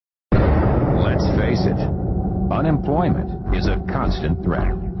Unemployment is a constant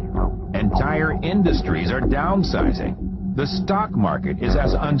threat. Entire industries are downsizing. The stock market is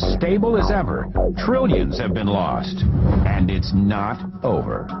as unstable as ever. Trillions have been lost. And it's not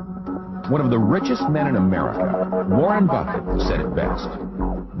over. One of the richest men in America, Warren Buffett, said it best.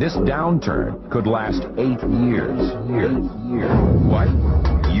 This downturn could last 8 years. 8 years. What?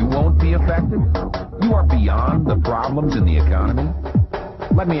 You won't be affected? You are beyond the problems in the economy?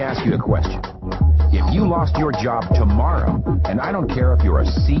 Let me ask you a question. If you lost your job tomorrow, and I don't care if you're a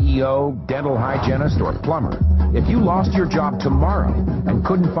CEO, dental hygienist, or plumber, if you lost your job tomorrow and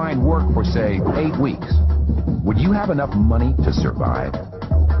couldn't find work for, say, 8 weeks, would you have enough money to survive?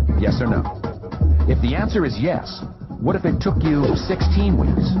 Yes or no? If the answer is yes, what if it took you 16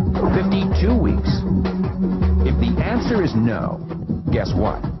 weeks, 52 weeks? If the answer is no, guess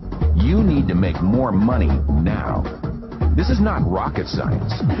what? You need to make more money now. This is not rocket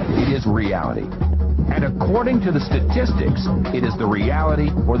science. It is reality. And according to the statistics, it is the reality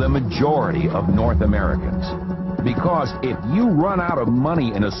for the majority of North Americans. Because if you run out of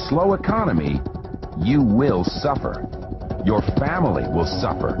money in a slow economy, you will suffer. Your family will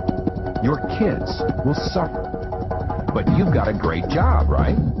suffer. Your kids will suffer. But you've got a great job,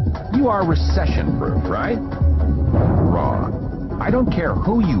 right? You are recession-proof, right? Wrong. I don't care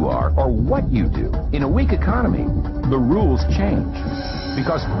who you are or what you do. In a weak economy, the rules change.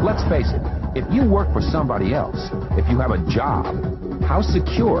 Because, let's face it, if you work for somebody else, if you have a job, how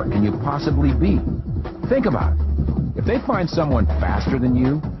secure can you possibly be? Think about it. If they find someone faster than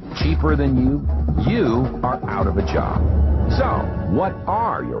you, cheaper than you are out of a job. So, what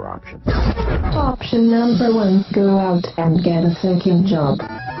are your options? Option number 1, go out and get a second job.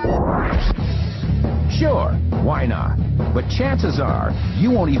 Sure, why not? But chances are,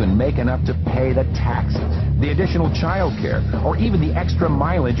 you won't even make enough to pay the taxes, the additional child care, or even the extra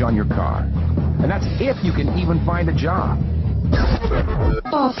mileage on your car. And that's if you can even find a job.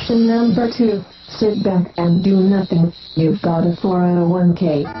 Option number 2, sit back and do nothing. You've got a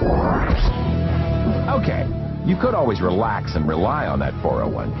 401k. Okay, you could always relax and rely on that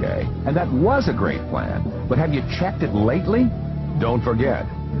 401k, and that was a great plan. But have you checked it lately? Don't forget,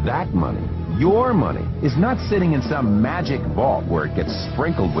 that money, your money, is not sitting in some magic vault where it gets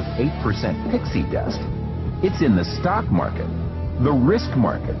sprinkled with 8% pixie dust. It's in the stock market, the risk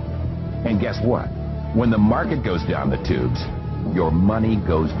market. And guess what? When the market goes down the tubes, your money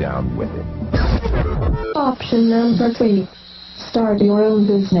goes down with it. Option number 3, start your own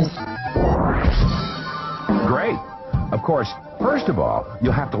business. Great. Of course, first of all,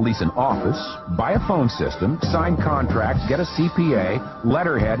 you'll have to lease an office, buy a phone system, sign contracts, get a CPA,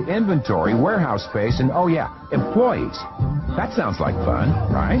 letterhead, inventory, warehouse space, and oh yeah, employees. That sounds like fun,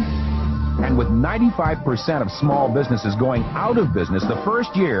 right? And with 95% of small businesses going out of business the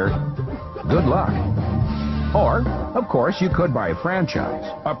first year, good luck. Or, of course, you could buy a franchise,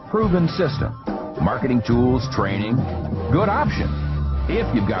 a proven system, marketing tools, training. Good option. If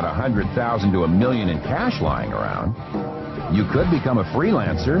you've got $100,000 to $1 million in cash lying around, you could become a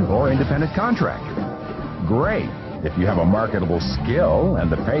freelancer or independent contractor. Great if you have a marketable skill and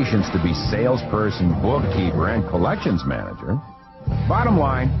the patience to be salesperson, bookkeeper, and collections manager. Bottom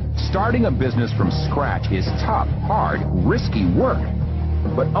line, starting a business from scratch is tough, hard, risky work.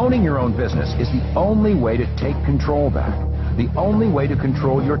 But owning your own business is the only way to take control back, the only way to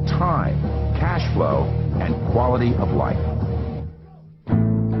control your time, cash flow, and quality of life.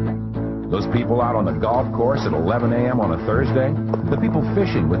 Those people out on the golf course at 11 a.m. on a Thursday, the people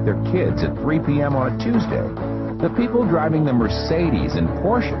fishing with their kids at 3 p.m. on a Tuesday, the people driving the Mercedes and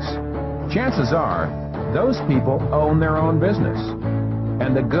Porsches, chances are those people own their own business.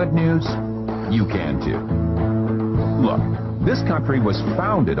 And the good news, you can too. Look, this country was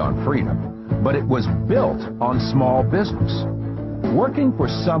founded on freedom, but it was built on small business. Working for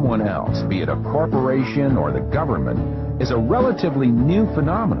someone else, be it a corporation or the government, is a relatively new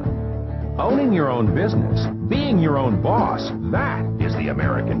phenomenon. Owning your own business, being your own boss, that is the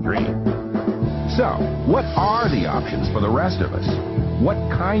American dream. So, what are the options for the rest of us? What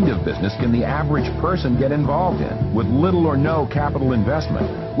kind of business can the average person get involved in with little or no capital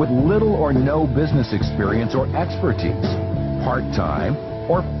investment, with little or no business experience or expertise, part-time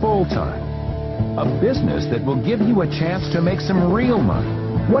or full-time? A business that will give you a chance to make some real money,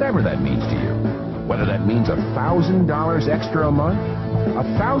 whatever that means to you. Whether that means $1,000 extra a month,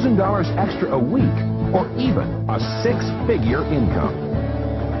 $1,000 extra a week, or even a 6-figure income.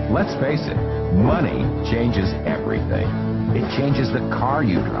 Let's face it, money changes everything. It changes the car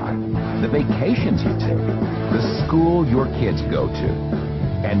you drive, the vacations you take, the school your kids go to.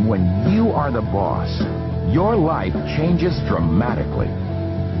 And when you are the boss, your life changes dramatically.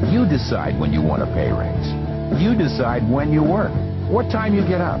 You decide when you want a pay raise. You decide when you work, what time you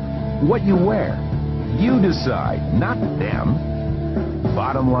get up, what you wear. You decide, not them.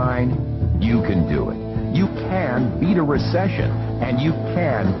 Bottom line, you can do it. You can beat a recession, and you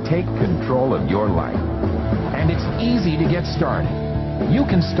can take control of your life. And it's easy to get started. You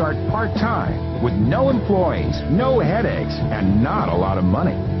can start part-time with no employees, no headaches, and not a lot of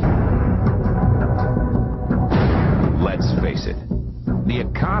money. Let's face it, the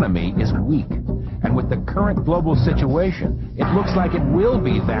economy is weak. And with the current global situation, it looks like it will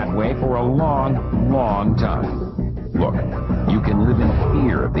be that way for a long, long time. Look, you can live in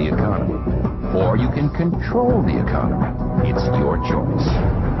fear of the economy, or you can control the economy. It's your choice.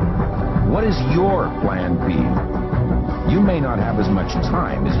 What is your plan B? You may not have as much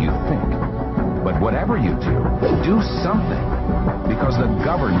time as you think, but whatever you do something, because the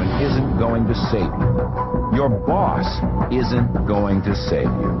government isn't going to save you. Your boss isn't going to save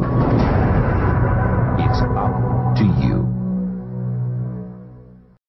you. It's up to you.